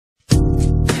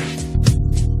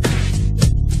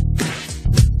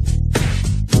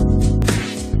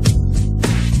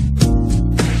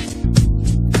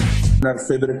আপনার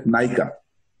ফেভারিট নায়িকা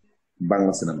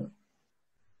বাংলা সিনেমা?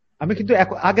 আমি কিন্তু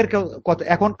আগের কথা,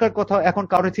 এখনকার কথা এখন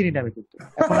কারো চিনি না আমি, কিন্তু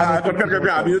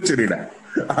আমিও চিনি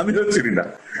না।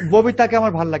 ববিতাকে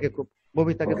আমার ভালো লাগে খুব,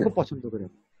 ববিতাকে খুব পছন্দ করি।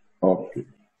 ওকে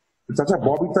আচ্ছা,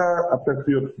 ববিতা আপনার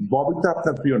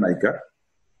প্রিয় নায়িকা?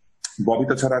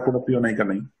 ববিতা ছাড়া কোনো প্রিয় নায়িকা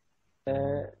নেই?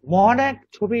 মহানায়ক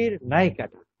ছবির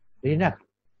নায়িকাটা রিনা।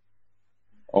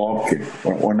 ওকে,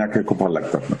 ওনাকে খুব ভালো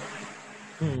লাগতো আপনার।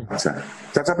 আচ্ছা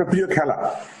চাচা, আপনার প্রিয় খেলা?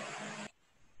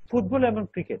 ফুটবল এবং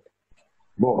ক্রিকেট।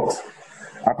 both.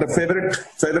 আপনার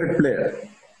ফেভারিট প্লেয়ার?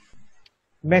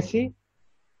 মেসি।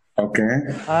 ওকে।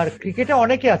 আর ক্রিকেটে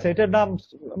অনেকে আছে, এটার নাম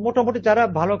মোটামুটি যারা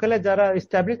ভালো খেলে, যারা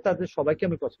এস্টাবলিশ, তাদের সবাইকে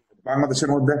আমি পছন্দ করি। বাংলাদেশের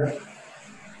মধ্যে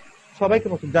সবাইকে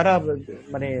পছন্দ, যারা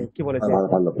মানে কি বলে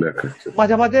ভালো প্লেয়ার।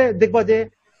 মাঝে মাঝে দেখবা যে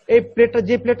এই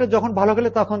প্লেয়ারটা যখন ভালো খেলে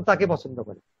তখন তাকে পছন্দ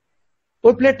করে,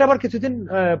 ওই প্লেয়ারটা আবার কিছুদিন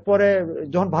পরে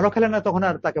যখন ভালো খেলে না তখন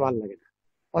আর তাকে ভালো লাগে না।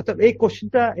 অর্থাৎ এই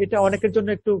কোশ্চেনটা এটা অনেকের জন্য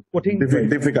একটু কঠিন,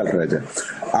 ডিফিকাল্ট হয়ে যায়।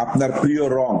 আপনার প্রিয়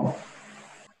রং?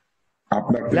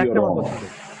 আপনার প্রিয় রং?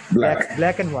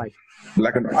 Black and white.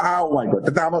 Black and, O my god,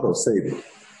 এটা আমারও সেম।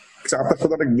 আপনার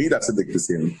সাথে অনেক মিল আছে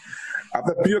দেখতেছি আমি।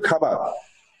 আপনার প্রিয় খাবার?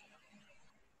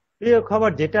 প্রিয়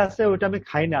খাবার যেটা আছে ওটা আমি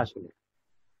খাই না আসলে,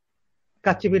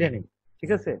 কাচ্চি বিরিয়ানি,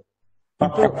 ঠিক আছে?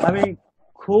 কিন্তু আমি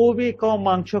খুবই কম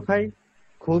মাংস খাই,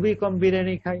 খুবই কম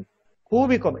বিরিয়ানি খাই,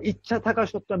 খুবই কম, ইচ্ছা থাকা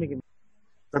সত্ত্বেও আমি কিন্তু।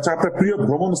 আচ্ছা, আপনার প্রিয়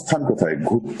ভ্রমণ স্থান কোথায়?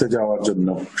 ঘুরতে যাওয়ার জন্য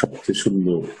সবচেয়ে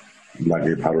সুন্দর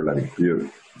লাগে, ভালো লাগে, প্রিয়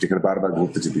যেখানে বারবার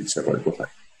ঘুরতে যেতে ইচ্ছা করে,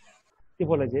 কোথায়? কি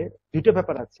বলে যে দুটো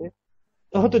ব্যাপার আছে,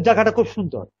 হয়তো জায়গাটা খুব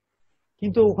সুন্দর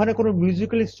কিন্তু ওখানে কোনো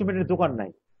মিউজিক্যাল ইনস্ট্রুমেন্টের দোকান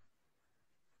নাই,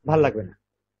 ভাল লাগবে না।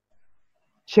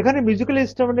 সেখানে মিউজিক্যাল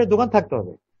ইনস্ট্রুমেন্টের দোকান থাকতে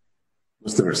হবে।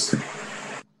 বুঝতে পারছি।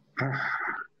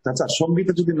 আচ্ছা,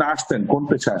 সঙ্গীতে যদি না আসতেন কোন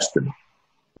পেশায় আসতেন?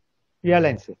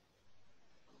 এয়ারলাইন্স।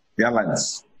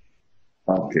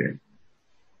 ওকে।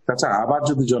 আচ্ছা, আবার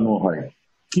যদি জন্ম হয়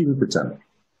কি হতে চান?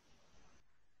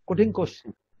 কঠিন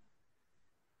কোশ্চেন।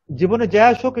 জীবনে যা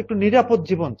আসুক একটু নিরাপদ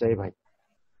জীবন চাই ভাই,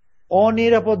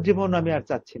 অনিরাপদ জীবন আমি আর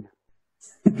চাচ্ছি না।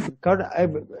 কারণ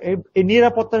এই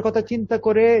নিরাপত্তার কথা চিন্তা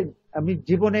করে আমি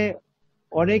জীবনে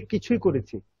অনেক কিছুই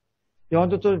করেছি, যে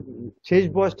অন্তত শেষ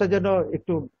বয়সটা যেন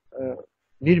একটু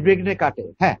নির্বিঘ্নে কাটে।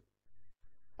 হ্যাঁ,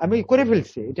 আমি করে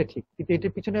ফেলছি, এটা ঠিক, কিন্তু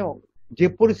এটার পিছনে যে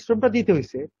পরিশ্রমটা দিতে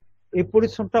হয়েছে, এই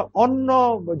পরিশ্রমটা অন্য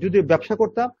যদি ব্যবসা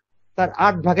করতাম তার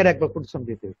 8/1 পরিশ্রম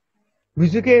দিতে হয়েছে।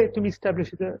 মিউজিকে তুমি এস্টাবলিশ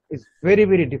হতে is very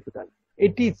very difficult,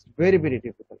 it is very very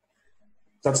difficult.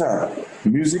 আচ্ছা,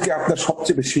 মিউজিকে আপনার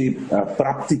সবচেয়ে বেশি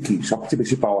প্রাপ্তি কি, সবচেয়ে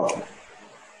বেশি পাওয়া কি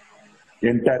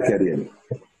এন্টায়ার ক্যারিয়ার?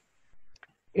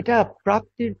 এটা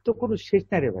প্রাপ্তির তো কোনো শেষ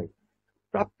নাই রে ভাই।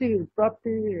 প্রাপ্তি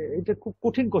এটা খুব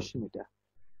কঠিন কোশ্চেন। এটা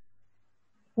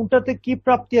কোনটাতে কি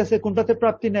প্রাপ্তি আছে, কোনটাতে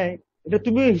প্রাপ্তি নাই, এটা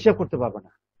তুমিও হিসাব করতে পারবে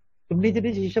না। তুমি নিজে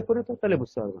হিসাব করে তো তাহলে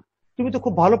বুঝতে পারবে। তুমি তো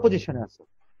খুব ভালো পজিশনে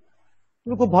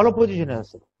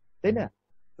আছো, তাই না?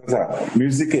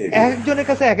 মিউজিকে একজনের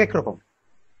কাছে এক এক রকম।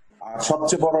 আর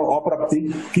সবচেয়ে বড় অপ্রাপ্তি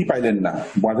কি পাইলেন না?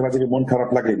 মাঝে মাঝে মন খারাপ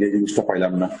লাগে যে জিনিসটা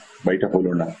পাইলাম না বা এটা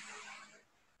হলো না।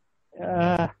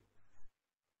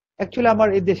 অ্যাকচুয়ালি আমার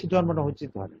এই দেশে জন্মানো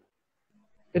উচিত হয়,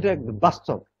 এটা একদম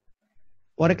বাস্তব।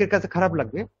 অনেকের কাছে খারাপ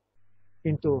লাগবে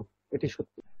কিন্তু এটি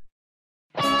সত্যি।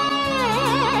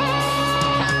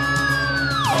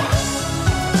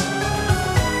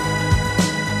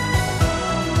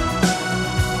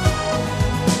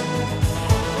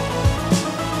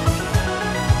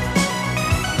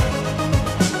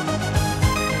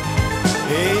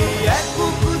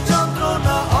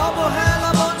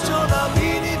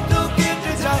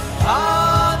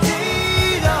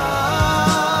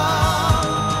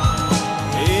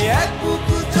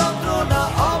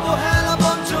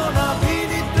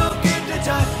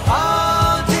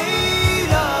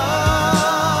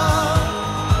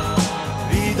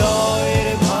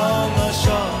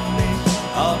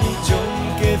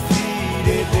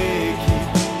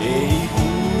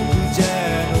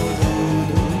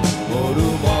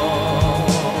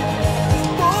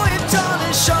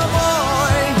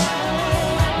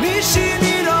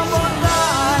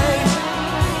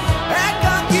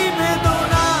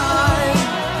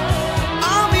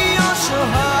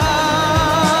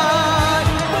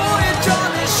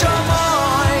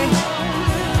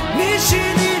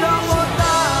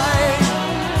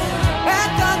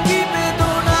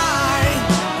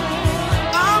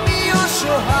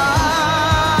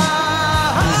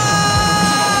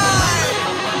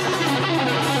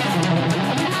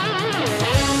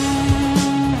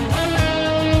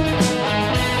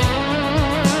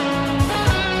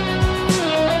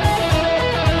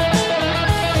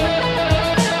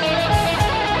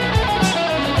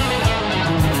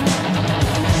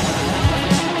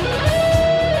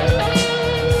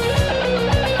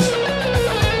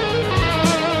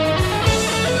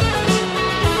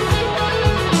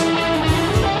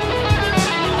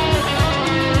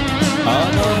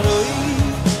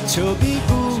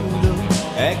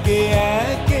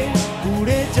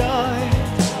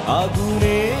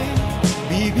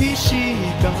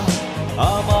 গান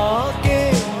আমাকে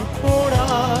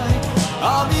পড়ায়।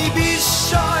 আমি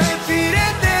বিস্ময়ে ফিরে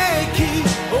দেখি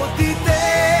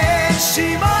অতীতের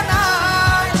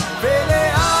সীমানায় ফেলে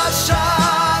আসা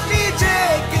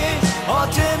নিজেকে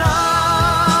অচেনা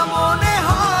মনে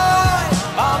হয়।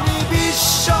 আমি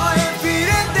বিস্ময়ে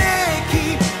ফিরে দেখি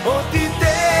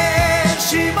অতীতের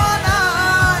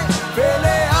সীমানায়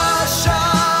ফেলে আসা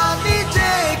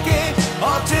নিজেকে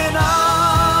অচেনা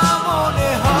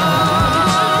মনে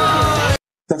হয়।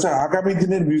 আচ্ছা, আগামী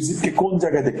দিনের মিউজিককে কোন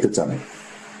জায়গায় দেখতে চান?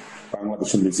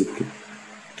 বাংলাদেশের মিউজিককে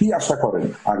কি আশা করেন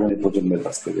আগামী প্রজন্মের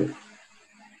কাছ থেকে?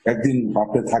 একদিন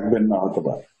আপনি থাকবেন না হয়তো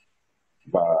বা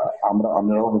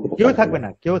আমরাও হয়তো কেউ থাকবে না,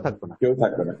 কেউ থাকবে না, কেউ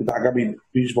থাকবে না, কিন্তু আগামী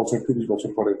 20 বছর 30 বছর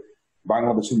পরে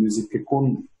বাংলাদেশের মিউজিককে কোন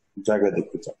জায়গায়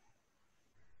দেখতে চান?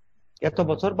 এত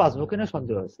বছর বাঁচবো কিনা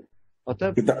সন্দেহ আছে।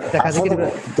 অতএব কিন্তু দেখা দেখি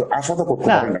আশা তো করতে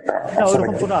না, পারেন না। না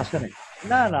ওরকম কোনো আশা নেই।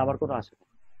 না না, আমার কোনো আশা নেই।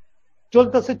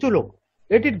 চলতেছে, চলুক,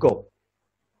 let it go,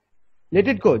 let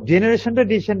it go. জেনারেশনটা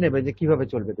decision নেবে যে কিভাবে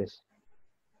চলবে দেশ।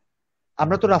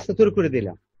 আমরা তো রাস্তা তৈরি করে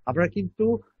দিলাম। আমরা কিন্তু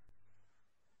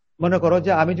মনে করো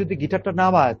যে আমি যদি গিটারটা না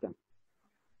বাজাতাম,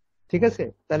 ঠিক আছে,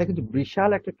 তাহলে কিন্তু বিশাল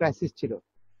একটা ক্রাইসিস ছিল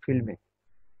ফিল্মে,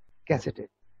 ক্যাসেটে,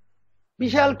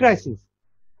 বিশাল ক্রাইসিস।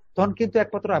 তখন কিন্তু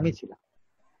একমাত্র আমি ছিলাম,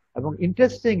 এবং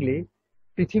ইন্টারেস্টিংলি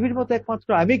পৃথিবীর মতো একমাত্র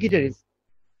আমি গিটারিস্ট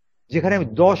যেখানে আমি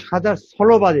 10,000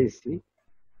 সলো বাজাইছি,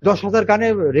 10,000 গানে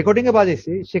রেকর্ডিং এ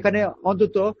বাজাইছি, সেখানে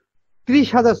অন্তত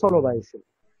 30,000 solo বাজাইছি।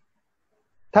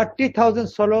 30,000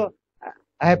 solo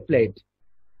I have played.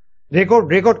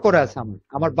 Record করে আছে,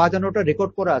 আমার বাজানোটা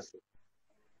রেকর্ড করে আছে।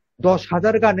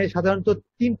 10,000 গানে সাধারণত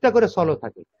 3টা করে সলো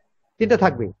থাকে, 3টা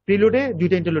থাকবে, প্রিলুডে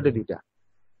 2টা, ইন্টারলুডে 2টা।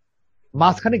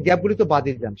 মাঝখানে গ্যাপগুলি তো বাদ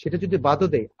দিলাম, সেটা যদি বাদও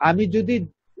দেয়,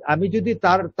 আমি যদি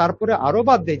তারপরে আরো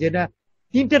বাদ দেই যে না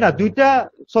 3টে না 2টা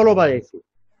সলো বাজাইছি,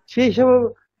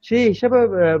 সেই হিসাবে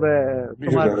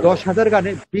তোমার 10,000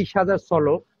 গানে 20,000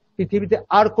 সলো পৃথিবীতে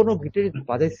আর কোনো গিটারিস্ট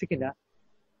বাজাইছে কিনা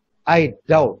আই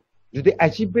ডাউট। যদি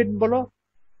অ্যাচিভমেন্ট বলো,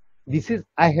 this is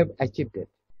I have achieved it,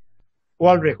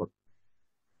 world record.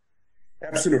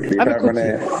 আমি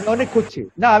অনেক খুঁজছি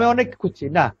না, আমি অনেক খুঁজছি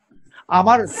না।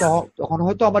 আমার তখন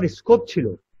হয়তো আমার স্কোপ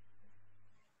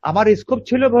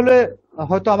ছিল বলে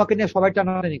হয়তো আমাকে নিয়ে সবাই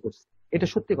টানাটানি করছে, এটা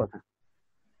সত্যি কথা।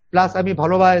 প্লাস আমি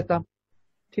ভালো বাজাতাম,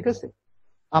 ঠিক আছে,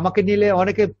 আমাকে নিলে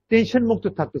অনেকে টেনশন মুক্ত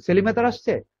থাকতো। সেলিম হায়দার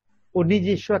আসছে, ও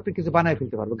নিজস্ব একটা কিছু বানায়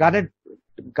ফেলতে পারবে,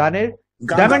 গানের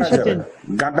ডাইমেনশনটা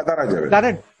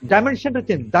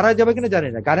চেঞ্জ দাঁড়া যাবে কিনা জানি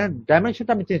না, গানের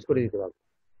ডাইমেনশনটা আমি চেঞ্জ করে দিতে পারবো,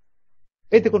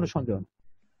 এতে কোনো সন্দেহ নেই।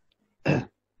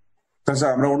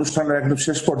 আমরা অনুষ্ঠানের একদম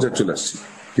শেষ পর্যায়ে চলে আসছি,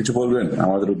 কিছু বলবেন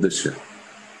আমাদের উদ্দেশ্যে?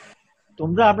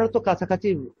 আমরা তো কাছাকাছি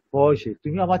বয়সে,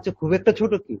 তুমি আমার চেয়ে খুব একটা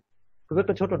ছোট কি? খুব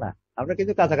একটা ছোট না, আমরা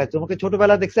কিন্তু কাছাকাছি। তোমাকে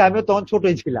ছোটবেলা দেখছি, আমিও তখন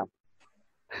ছোটই ছিলাম,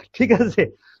 ঠিক আছে।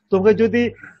 তোমাকে যদি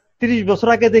 30 বছর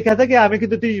আগে দেখে থাকে, আমি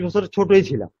কিন্তু 30 বছর ছোটই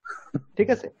ছিলাম, ঠিক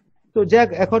আছে। তো যাক,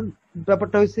 এখন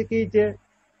ব্যাপারটা হয়েছে কি যে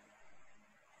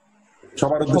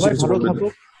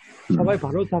সবাই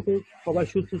ভালো থাকুক, সবাই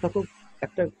সুস্থ থাকুক।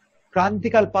 একটা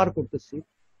ক্রান্তিকাল পার করতেছি।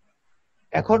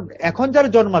 এখন যারা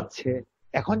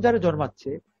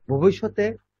জন্মাচ্ছে ভবিষ্যতে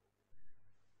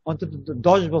অন্তত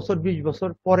 10 বছর 20 বছর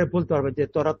পরে বলতে পারবে যে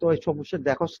তোরা তো এই সমস্যা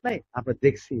দেখোস নাই, আমরা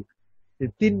দেখছি যে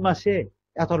 3 মাসে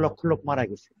এত লক্ষ লোক মারা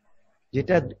গেছে,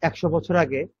 যেটা 100 বছর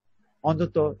আগে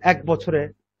অন্তত 1 বছরে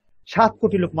 7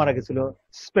 কোটি লোক মারা গেছিল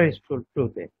স্প্যানিশ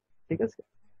ফ্লুতে, ঠিক আছে।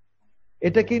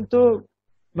 এটা কিন্তু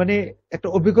মানে একটা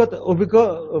অভিজ্ঞ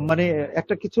মানে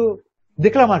একটা কিছু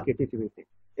দেখলাম আর কি পৃথিবীতে,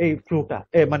 এই ফ্লুটা,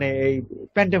 মানে এই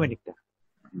প্যান্ডেমিকটা,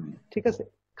 ঠিক আছে।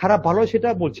 খারাপ ভালো সেটা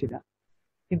বলছি না,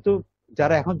 কিন্তু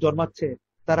যারা এখন জন্মাচ্ছে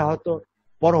তারা হয়তো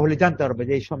বড় হলে জানতে পারবে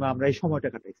যে এই সময় আমরা এই সময়টা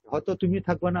কাটাইছি। হয়তো তুমি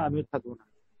থাকবে না, আমিও থাকবো না,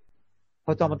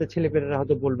 হয়তো আমাদের ছেলেপেলেরা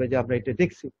হয়তো বলবে যে আমরা এটা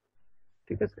দেখছি,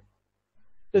 ঠিক আছে।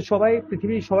 তো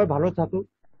পৃথিবীর সবাই ভালো থাকুক।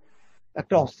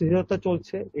 একটা অস্থিরতা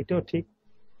চলছে, এটাও ঠিক,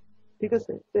 ঠিক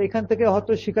আছে। তো এখান থেকে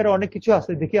হয়তো শিকারে অনেক কিছু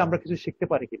আছে, দেখি আমরা কিছু শিখতে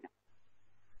পারি কিনা।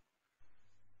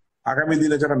 আগামী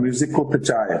দিনে যারা মিউজিক করতে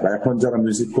চায় বা এখন যারা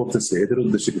মিউজিক করতেছে, এদের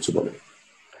উদ্দেশ্যে কিছু বলে?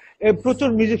 প্রচুর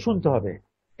মিউজিক শুনতে হবে।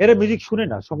 এরা মিউজিক শুনে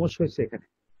না, সমস্যা হয়েছে এখানে।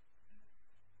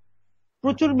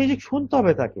 প্রচুর মিউজিক শুনতে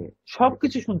হবে, তাকে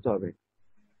সবকিছু শুনতে হবে।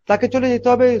 তাকে চলে যেতে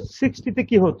হবে 60তে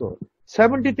কি হতো,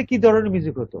 70তে কি ধরনের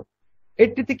মিউজিক হতো,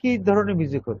 80তে কি ধরনের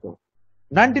মিউজিক হতো,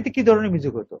 90তে কি ধরনের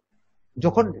মিউজিক হতো।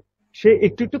 যখন সে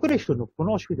একটু একটু করে শুনুক, কোনো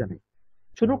অসুবিধা নেই,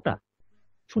 শুনুক না।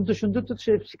 শুনতে শুনতে তো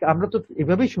আমরা তো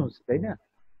এভাবেই শুনছি, তাই না?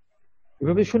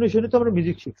 এভাবে শুনে শুনে তো আমরা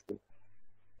মিউজিক শিখছি।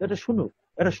 এটা শুনুক,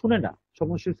 এটা শুনে না,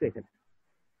 সমস্যা হচ্ছে এখানে।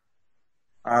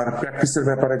 আর প্র্যাকটিসের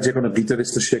ব্যাপারে, যে কোনো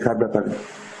গিটারিস্ট শেখার ব্যাপারে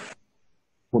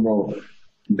কোনো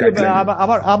Backline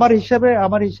এ।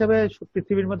 আমার হিসাবে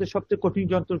পৃথিবীর মধ্যে সবচেয়ে কঠিন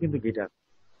যন্ত্র কিন্তু গিটার।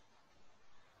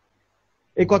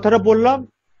 এই কথাটা বললাম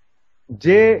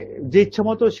যে যে ইচ্ছা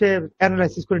মতো সে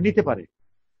অ্যানালাইসিস করে নিতে পারে,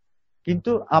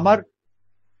 কিন্তু আমার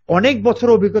অনেক বছর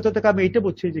অভিজ্ঞতা থেকে আমি এটা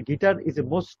বলছি যে guitar is a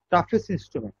most toughest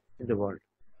instrument in the world.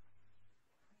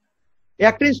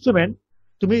 একটা ইনস্ট্রুমেন্ট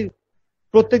তুমি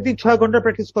প্রত্যেকদিন 6 ঘন্টা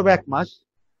প্র্যাকটিস করবে 1 মাস,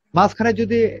 মাঝখানে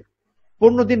যদি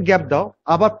 15 দিন গ্যাপ দাও,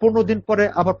 আবার 15 দিন পরে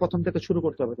আবার প্রথম থেকে শুরু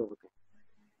করতে হবে তোমাকে।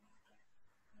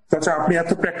 আচ্ছা, আপনি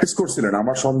এত প্র্যাকটিস করছিলেন,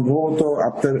 আমার সম্ভবত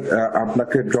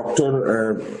আপনাকে ডক্টর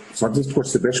সাজেস্ট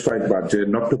করছে বেশ কয়েকবার যে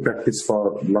not to practice for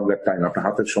longer time, আপনার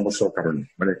হাতের সমস্যার কারণে,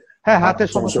 মানে হ্যাঁ, হাতের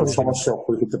সমস্যা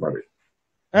হতে পারে।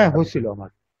 হ্যাঁ, হয়েছিল আমার।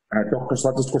 হ্যাঁ, ডক্টর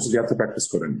সাজেস্ট করছে যে এত প্র্যাকটিস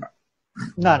করেন না।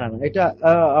 না, এটা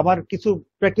আমার কিছু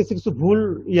প্র্যাকটিসে কিছু ভুল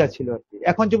ছিল আর কি।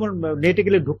 এখন যেমন নেটে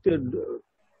গেলে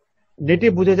নেটে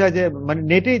বোঝা যায় যে, মানে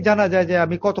নেটেই জানা যায় যে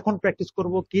আমি কতক্ষণ প্র্যাকটিস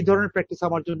করব, কি ধরনের প্র্যাকটিস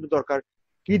আমার জন্য দরকার,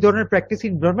 কি ধরনের প্র্যাকটিস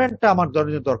এনভায়রনমেন্টটা আমার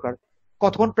জন্য দরকার,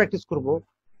 কতক্ষণ প্র্যাকটিস করব,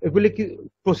 এগুলি কি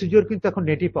প্রসিডিওর কিন্তু এখন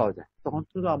নেটেই পাওয়া যায়। তখন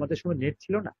তো আমাদের সময় নেট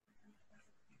ছিল না।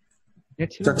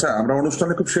 আচ্ছা, আমরা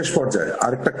অনুষ্ঠানে খুব শেষ পর্যায়ে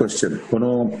আরেকটা কোয়েশ্চেন, কোন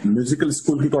মিউজিক্যাল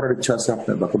স্কুল কি করার ইচ্ছা আছে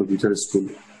আপনার, বা কোনো গিটার স্কুল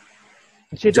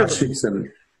সেটা শিখছেন?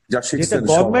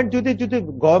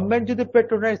 গভর্নমেন্ট যদি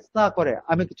পেট্রোনাইজ না করে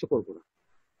আমি কিছু করব না,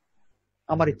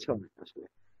 আমার ইচ্ছা অনেক আসলে।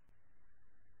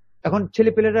 এখন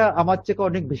ছেলেপেলেরা আমার থেকে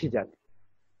অনেক বেশি জানে,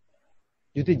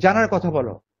 যদি জানার কথা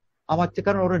বলো আমার থেকে,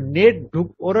 কারণ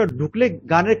ওরা ঢুকলে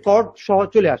গানের কর্ড সহ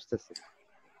চলে আসতেছে।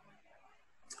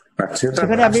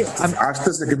 সেখানে আমি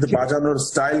আসতেছে, কিন্তু বাজানোর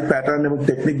স্টাইল, প্যাটার্ন এবং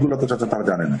টেকনিক গুলো তো তারা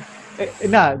জানে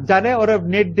না, জানে ওরা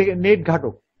নেট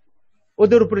ঘাটক,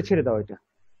 ওদের উপরে ছেড়ে দাও, এটা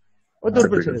ওদের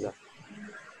উপরে ছেড়ে দাও।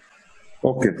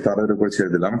 ওকে, তাদের উপরে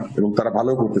ছেড়ে দিলাম, এবং তারা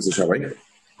ভালো করতেছে সবাই।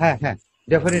 হ্যাঁ,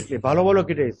 ডেফিনেটলি ভালো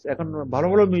গিটারিস্ট, এখন ভালো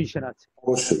মিউজিশিয়ান আছে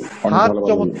অবশ্যই,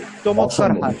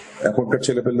 চমৎকার হাত। এখনকার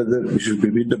ছেলেপেলেদের বিশেষ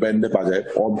বিভিন্ন ব্যান্ডে বাজায়,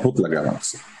 অদ্ভুত লাগে আমার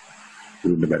কাছে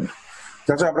বিভিন্ন ব্যান্ড।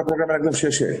 আচ্ছা, আমরা প্রোগ্রামের একদম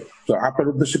শেষে, তো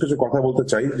আপনার উদ্দেশ্যে কিছু কথা বলতে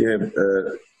চাই যে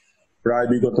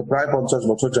বিগত প্রায় 50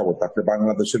 বছর যাবত আপনি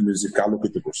বাংলাদেশের মিউজিক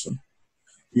আলোকিত করছেন।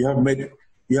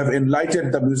 You have enlightened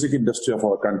the music industry of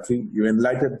our country. You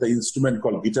enlightened the instrument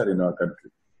called guitar in our country.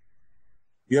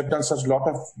 You have done such lot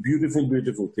of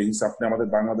beautiful things. আপনি আমাদের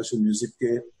বাংলাদেশের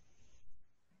মিউজিককে,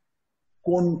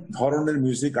 কোন ধরনের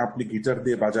মিউজিক আপনি গিটার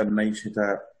দিয়ে বাজান নাই সেটা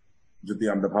যদি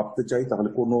আমরা ভাবতে চাই তাহলে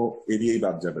কোনো এরিয়াই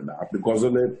বাদ যাবে না। আপনি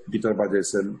গজলে গিটার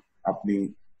বাজাইছেন, আপনি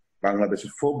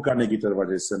বাংলাদেশের ফোক গানে গিটার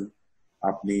বাজাইছেন,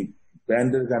 আপনি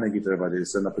ব্যান্ডের গানে গিটার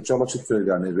বাজিয়েছেন, আপনি চলচ্চিত্রের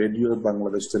গানে, রেডিও,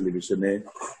 বাংলাদেশ টেলিভিশনে,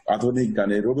 আধুনিক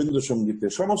গানে, রবীন্দ্রসঙ্গীতে,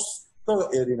 সমস্ত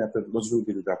এরিয়াতে,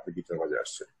 নজরুলগীতিতে আপনি গিটার বাজিয়ে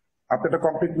আসছেন। আপনি একটা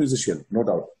কমপ্লিট মিউজিশিয়ান, নো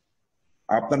ডাউট।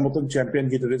 আপনার মতন চ্যাম্পিয়ন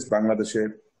গিটারিস্ট বাংলাদেশে,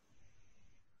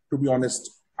 টু বি অনেস্ট,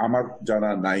 আমার জানা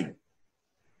নাই।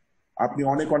 আপনি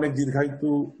অনেক দীর্ঘায়িত,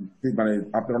 মানে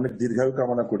আপনার অনেক দীর্ঘায়ু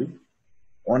কামনা করি,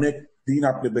 অনেক দিন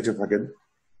আপনি বেঁচে থাকেন।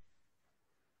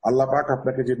 আল্লাহ পাক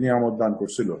আপনাকে যে নিয়ামত দান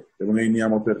করছিল, এবং এই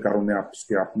নিয়ামতের কারণে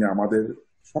আজকে আপনি আমাদের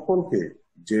সকলকে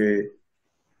যে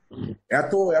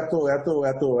এত এত এত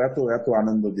এত এত এত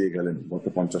আনন্দ দিয়ে গেলেন গত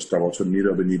 50টা বছর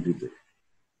নীরবে নিভৃতে,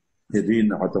 এই ঋণ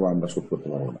হয়তো আমরা শোধ করতে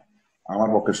পারবো না, আমার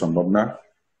পক্ষে সম্ভব না।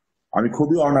 আমি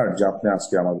খুবই অনার্ড যে আপনি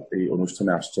আজকে আমার এই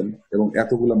অনুষ্ঠানে আসছেন, এবং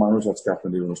এতগুলো মানুষ আজকে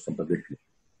আপনার এই অনুষ্ঠানটা দেখলেন।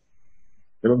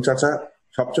 এবং চাচা,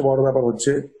 সবচেয়ে বড় ব্যাপার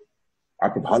হচ্ছে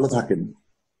আপনি ভালো থাকেন,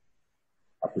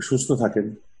 আপনি সুস্থ থাকেন,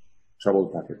 সবল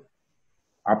থাকেন।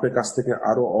 আপনার কাছ থেকে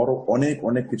আরো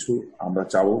অনেক কিছু আমরা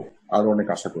চাবো, আরো অনেক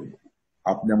আশা করব।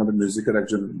 আপনি আমাদের মিউজিকের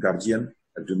একজন গার্জিয়ান,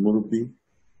 একজন মুরব্বী।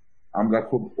 আমরা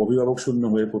খুব অভিভাবক শূন্য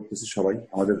হয়ে পড়তেছি সবাই,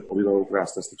 আমাদের অভিভাবকরা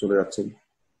আস্তে আস্তে চলে যাচ্ছেন।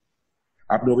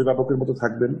 আপনি অভিভাবকের মতো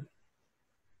থাকবেন,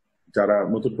 যারা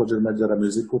নতুন প্রজন্মের যারা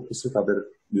মিউজিক করতেছে তাদের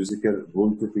মিউজিকের ভুল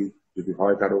ত্রুটি যদি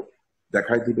হয় কারো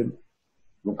দেখাই দিবেন।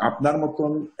 এবং আপনার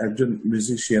মতন একজন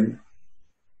মিউজিশিয়ান,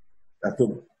 এত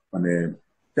মানে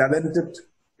ট্যালেন্টেড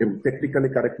এবং টেকনিক্যালি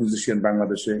কারেক্ট মিউজিশিয়ান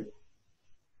বাংলাদেশে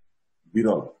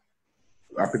বিরল।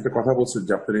 আপনি একটা কথা বলছেন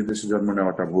যে আপনার এই দেশে জন্ম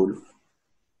নেওয়াটা ভুল।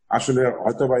 আসলে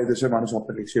হয়তো বা এই দেশের মানুষ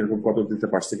আপনাকে সেরকম কদর দিতে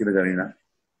পারছে কিনা জানি না,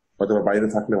 হয়তো বাইরে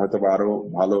থাকলে হয়তো আরো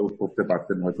ভালো করতে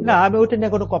পারতেন, হয়তো না। আমি ওটা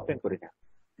নিয়ে কোনো কমপ্লেন করি না,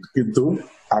 কিন্তু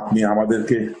আপনি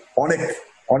আমাদেরকে অনেক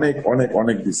অনেক অনেক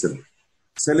অনেক দিচ্ছেন।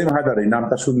 সেলিম হায়দার, এই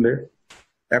নামটা শুনলে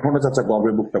এখনো চাচা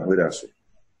গর্বে বুকটা ভরে আসে।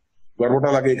 গর্বটা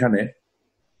লাগে এখানে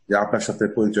যে আপনার সাথে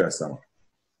পরিচয় আছে আমার।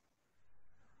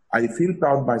 I feel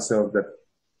proud myself that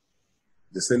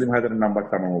যে সেলিম হায়দারের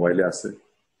নাম্বারটা আমার মোবাইলে আছে।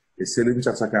 এই সেলিম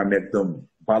চাচাকে আমি একদম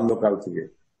বাল্যকাল থেকে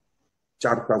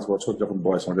 4-5 বছর যখন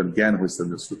বয়স, আমাদের জ্ঞান হয়েছে,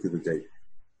 শ্রুতিতে যাই,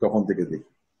 তখন থেকে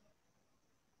দেখি।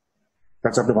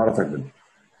 চাচা, আপনি ভালো থাকবেন,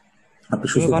 আপনি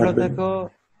সুস্থ থাকবেন,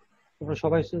 তোমরা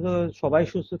সবাই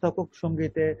সুস্থ থাকুক,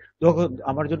 সঙ্গীতে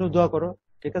আমার জন্য দোয়া করো,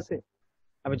 ঠিক আছে?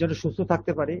 আমি যেন সুস্থ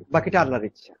থাকতে পারি, বাকিটা আল্লাহর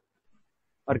ইচ্ছা,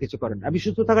 আর কিছু করেন। আমি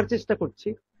সুস্থ থাকার চেষ্টা করছি,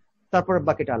 তারপরে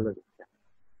বাকিটা আল্লাহর ইচ্ছা।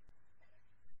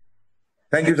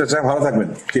 থ্যাংক ইউ চাচা, ভালো থাকবেন।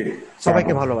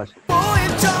 সবাইকে ভালোবাসি।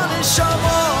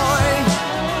 সময়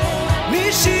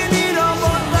নিশি